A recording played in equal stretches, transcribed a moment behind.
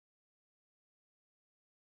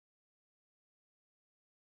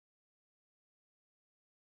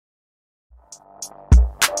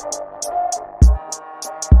What's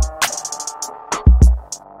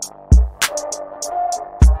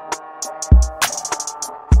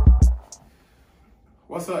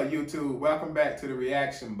up, YouTube? Welcome back to the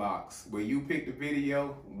reaction box, where you pick the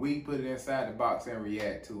video, we put it inside the box and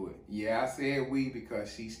react to it. Yeah, I said we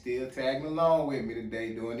because she's still tagging along with me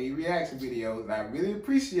today doing these reaction videos. I really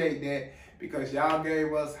appreciate that because y'all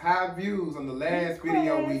gave us high views on the last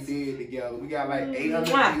video we did together. We got like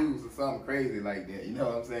 800 views or something crazy like that, you know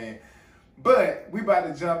what I'm saying? But we about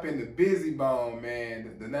to jump into BIZZY Bone,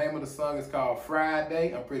 man. The name of the song is called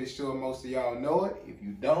Friday. I'm pretty sure most of y'all know it. If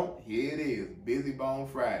you don't, here it is, BIZZY Bone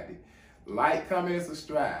Friday. Like, comment, and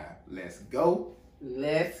subscribe. Let's go.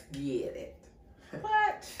 Let's get it.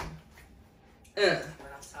 What? When I'm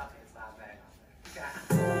talking, it's not bad.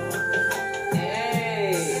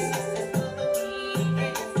 Hey.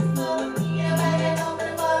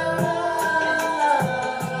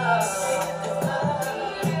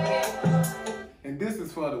 This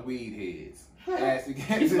is for the weed heads. As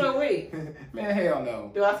you smoke weed? Man, hell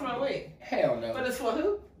no. Do I smoke weed? Hell no. But it's for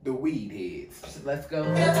who? The weed heads. Let's go.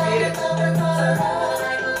 Let's get it.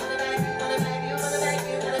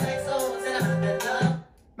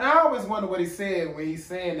 Now, I always wonder what he said when he's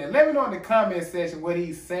saying that. Let me know in the comment section what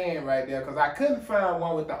he's saying right there, because I couldn't find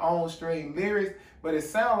one with the on-string lyrics, but it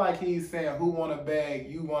sounds like he's saying, who want a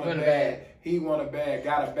bag, you want a bag, he want a bag,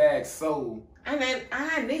 got a bag sold. And then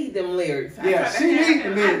I need them lyrics. Yeah, she needs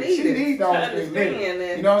the lyrics. She needs the on-string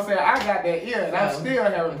lyrics. You know what I'm saying? I got that ear, and I'm still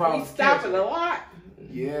having problems. He's stopping a lot.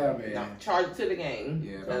 Yeah, man. Don't charge it to the game.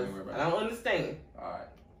 Yeah, don't worry about I don't understand. All right.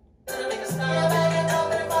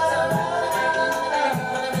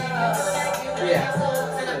 Yeah.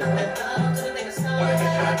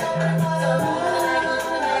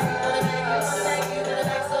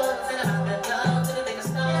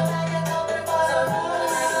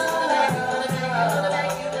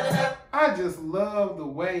 I just love the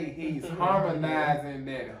way he's harmonizing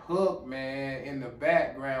that hook, man, in the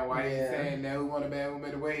background while he's saying that who want a bag, who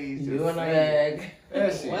made the way he's just saying bag.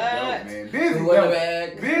 that shit dope, man. BIZZY Bone.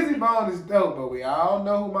 BIZZY Bone is dope, but we all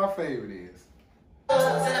know who my favorite is.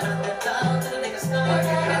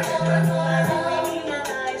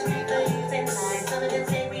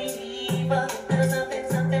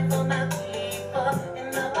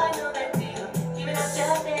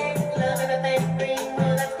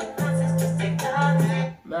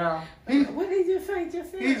 Now, what did you say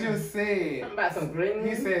just now? He just said something about some green.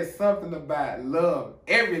 He said something about love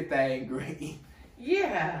everything green.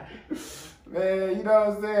 Yeah. Man, you know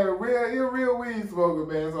what I'm saying? You're a real weed smoker,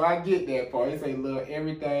 man, so I get that part. He say love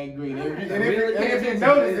everything green. And if you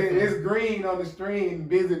notice it, it's green on the stream,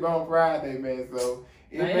 BIZZY Bone Friday, man, so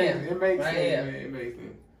it makes sense, man. It makes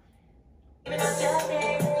sense.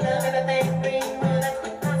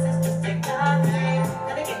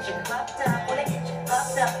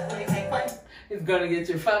 It's gonna get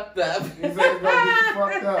you fucked up. He said it's gonna get you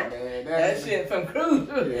fucked up, man. That shit from Cruise.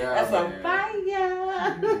 Yeah, that's man. on fire.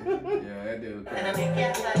 Yeah, that dude. You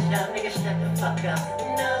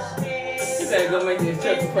better go make this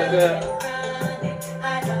shut the fuck up.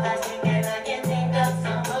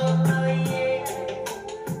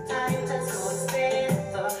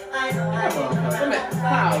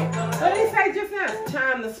 How? What did he say just now?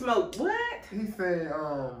 Time to smoke what? He said,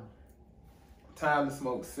 time to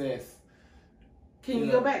smoke cess. Can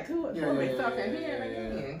you go back to it for me so I can hear it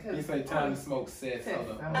again? He say time to smoke cess. Hold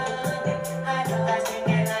on.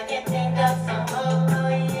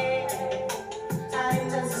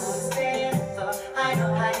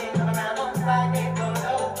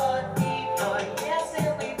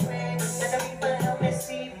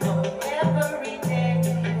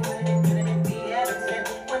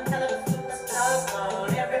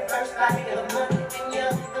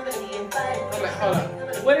 Hold on.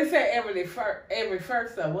 What did he say? Every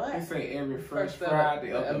first of what? He say every first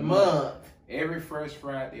Friday of the month. Every first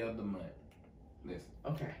Friday of the month. Listen.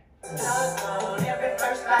 Okay. Every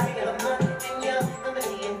first Friday of the month, and you're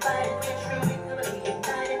company invited.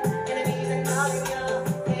 Enemies and all you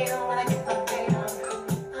they don't wanna get the pain on.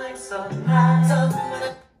 I'm so hot, so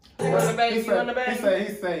you want the baby? You want the baby? He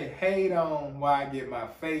say, hate on while I get my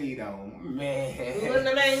fade on. Man. You want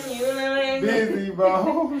the baby? You want the baby? BIZZY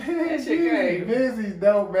Bone. That shit crazy. BIZZY's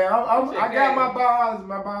dope, man. I got my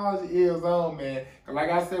biology ears on, man. Cause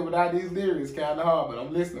like I said, without these lyrics, kind of hard, but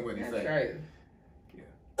I'm listening to what he say. That's crazy.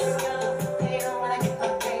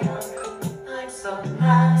 I'm so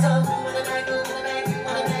hot, so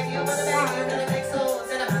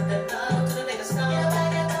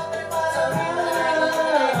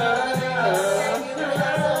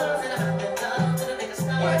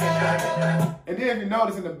And then if you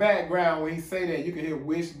notice in the background when he say that, you can hear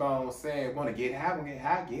Wishbone saying, "Wanna get high, wanna get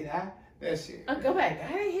high, get high." That shit. Oh, go back.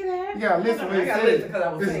 I didn't hear that. You gotta listen when he said it.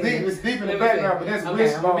 It's deep in the background, but that's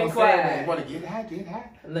Wishbone saying that. Wanna get high, get high.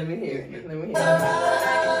 Let me hear it. Let me hear it.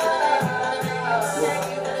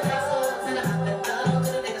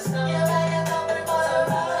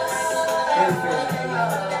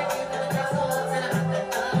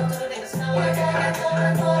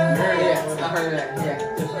 Yeah, I heard that. Yeah,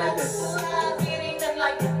 just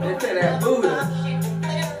right there. Look at that booty.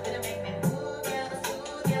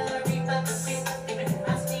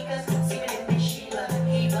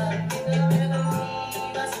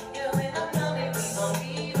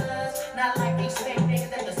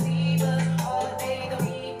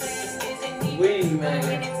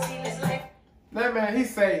 That man, he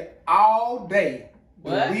say all day.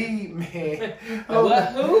 What? The weed man.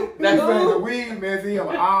 What? Who? He say the weed man see him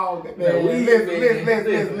all day. Man,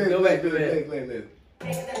 listen. Go back to that. Listen.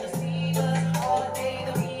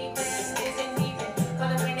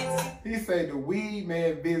 He say the weed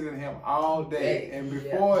man visit him all day. And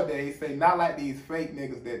before that, he say, not like these fake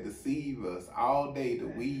niggas that deceive us. All day the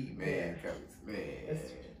weed man comes. Man.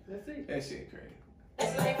 That's it. That shit crazy.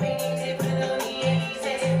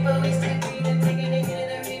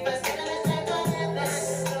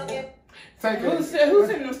 Who's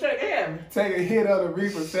sending them straight to heaven? Take a hit of the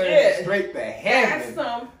reaper, send it straight to heaven. That's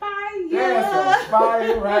some fire. That's some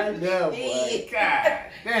fire right there, boy. God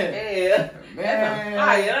damn. Yeah. Man. That's some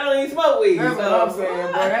fire. I don't even smoke weed. That's what I'm saying,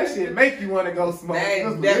 boy. That shit make you want to go smoke.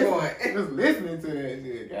 Just listening to that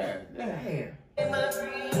shit. God damn.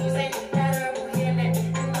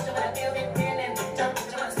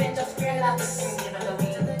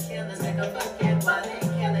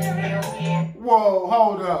 Whoa,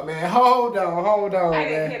 hold up, man. Hold on, I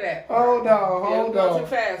didn't hear that. Hold on. Too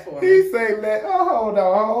fast for me. He say, hold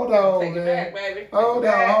on, Take man. it back, baby. Hold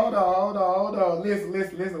on.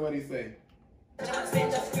 Listen what he say.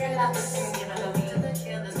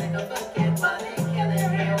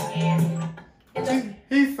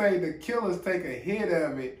 He say the killers take a hit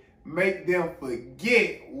of it, make them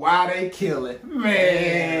forget why they killing.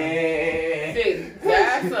 Man.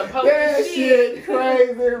 That's some potent that shit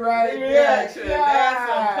crazy right there. That's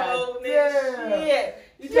some potent shit.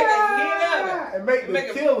 You take a hit of it. And make the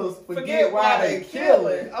killers forget why they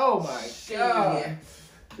killing. Oh my God.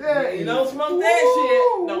 Yeah, you don't smoke that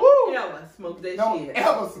shit. Don't ever smoke that shit. Don't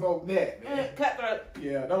ever smoke that, man. Cutthroat.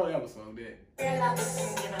 Yeah, don't ever smoke that.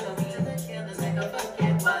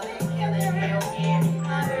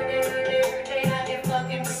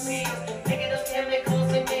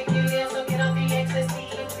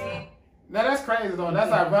 Now that's crazy though.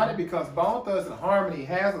 That's ironic because Bone Thugs and Harmony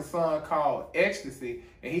has a song called Ecstasy,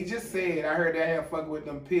 and he just said, I heard that him fucking with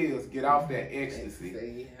them pills, get off that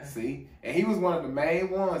ecstasy. See? And he was one of the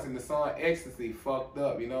main ones in the song Ecstasy, fucked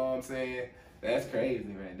up, you know what I'm saying? That's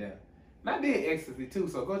crazy right there. And I did Ecstasy too,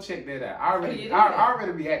 so go check that out. I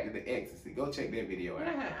already reacted to Ecstasy. Go check that video out.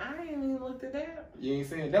 I ain't even looked at that. You ain't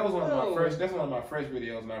seen it? That was one of my first. That's one of my first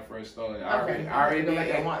videos when I first started. I already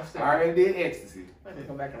did Ecstasy. I have to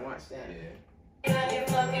go back and watch that. Yeah.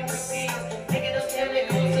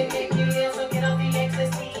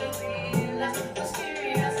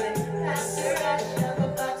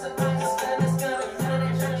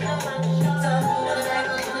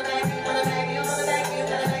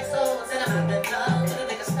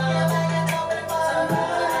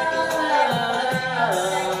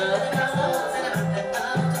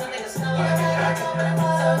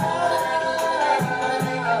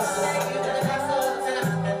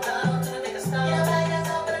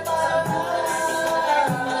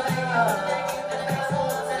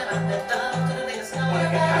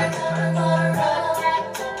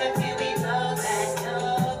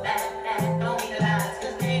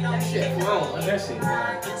 That shit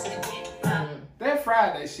bad.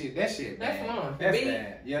 That's fun. That's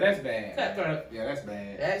bad. Yeah, that's bad. Cutthroat. Yeah, that's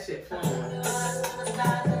bad. That shit fun.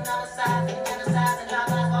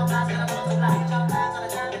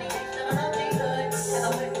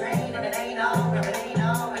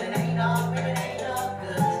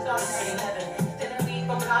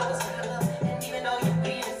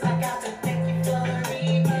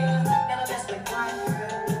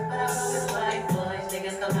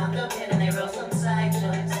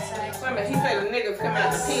 Come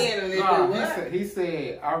out the pen and they do what? He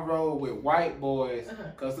said, I roll with white boys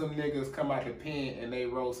because them niggas come out the pen and they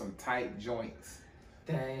roll some tight joints.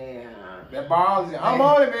 Damn. That biology. I'm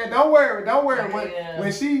on it, man. Don't worry.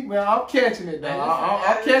 When I'm catching it, though.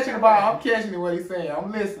 I'm catching it what he's saying.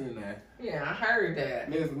 I'm listening now. Yeah, I heard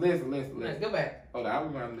that. Listen. Go back. Hold on, I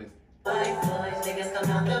remember listening. White boys, niggas come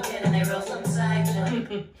out the pen and they roll some side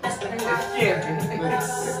joint. That's what it is.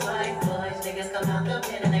 White boys, niggas come out the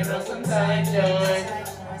pen and they roll some side joint.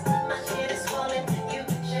 My shit is swollen, you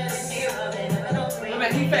shouldn't be rubbing. I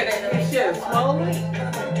mean, he said that his shit is swollen.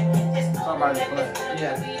 Somebody play.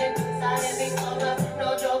 Yeah. No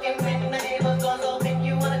joking when the neighbors goes open.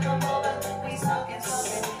 You wanna come over? We smoking, and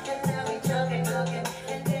now we chugging,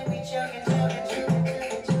 and then we chugging.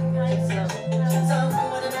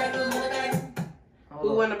 Who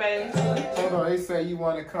wanna bang? Hold on, they say you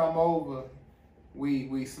want to come over.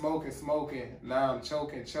 We smoking. Now I'm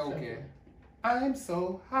choking. I'm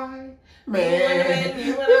so high, man.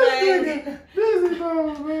 You wanna bang? Busy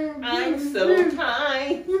Bone, man. I'm so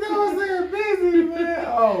high. You know what I'm saying? Busy, man.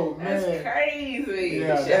 Oh, man. That's crazy.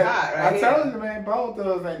 Yeah, This shit hot, right? I told you, man. Both of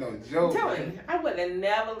us ain't no joke. I'm telling you, I would have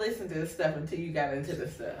never listened to this stuff until you got into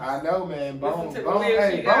this stuff. I know, man. Bone, Listen to the Bone, lyrics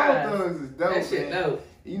hey, you Bone got. Thugs is dope, That shit man. dope.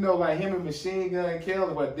 You know, like him and Machine Gun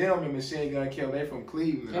Kelly, but them and Machine Gun Kelly, they from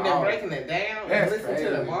Cleveland. And then breaking it down and That's listening to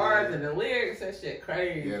the crazy, bars man. and the lyrics, that shit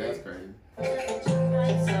crazy. Yeah, that's crazy.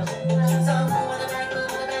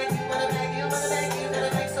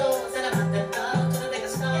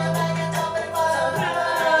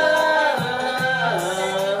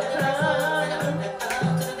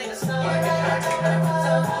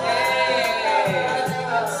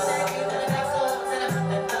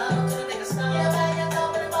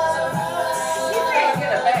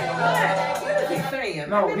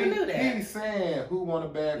 No, he's saying who want a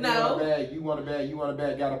bag, No. you want a bag,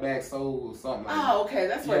 got a bag sold or something like that. Oh, okay,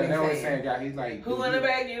 that's what Yeah, he's saying. God, he's like, Who want a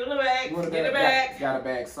bag, you want a bag, you want a get a bag, bag. got a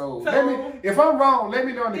bag sold. So- If I'm wrong, let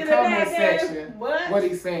me know in the Get a comment bag, section what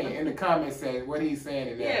he's saying. In the comment section, what he's saying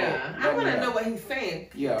in that. Yeah, I want to know what he's saying.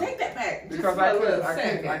 Yeah. Take that back just Because for a little I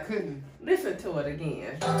second. couldn't. Listen to it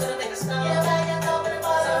again. It sounds like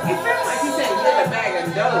he's saying get a bag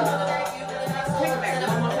of dope. Take it back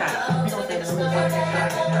one more time.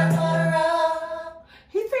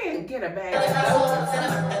 He's saying get a bag of dope.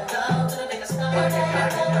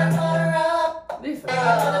 Listen.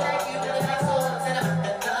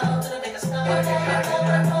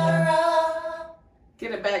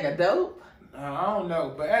 Get a bag of dope? I don't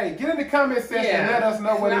know, but hey, get in the comment section and Yeah. let us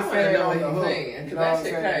know what I he's wanna saying know on the what hook. he's saying. You Cause know what that I'm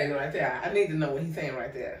shit saying? crazy right there. I need to know what he's saying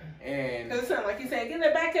right there. And Cause it sounds like he's saying get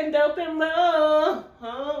it back and dope and roll.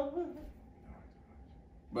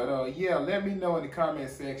 But yeah, let me know in the comment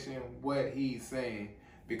section what he's saying,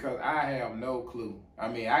 because I have no clue. I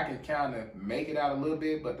mean, I can kind of make it out a little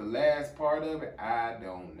bit, but the last part of it, I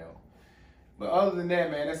don't know. But other than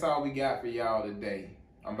that, man, that's all we got for y'all today.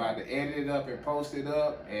 I'm about to edit it up and post it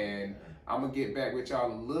up, and I'm gonna get back with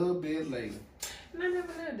y'all a little bit later. And I never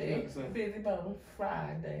knew that. Yeah, Busy Bone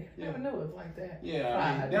Friday. Yeah. Never knew it was like that. Yeah,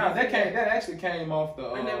 I mean, Friday. that actually came off the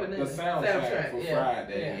I never knew the that. soundtrack for Yeah.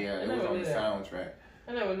 Friday. Yeah. Yeah, I it was never on knew the that. soundtrack.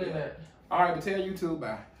 I never knew Yeah. that. All right, but tell YouTube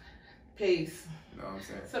bye. Peace. You know what I'm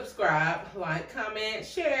saying? Subscribe, like, comment,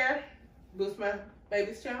 share. Boost my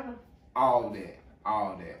baby's channel. All that.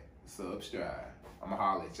 Subscribe. I'ma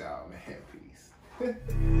holler at y'all, man. Peace.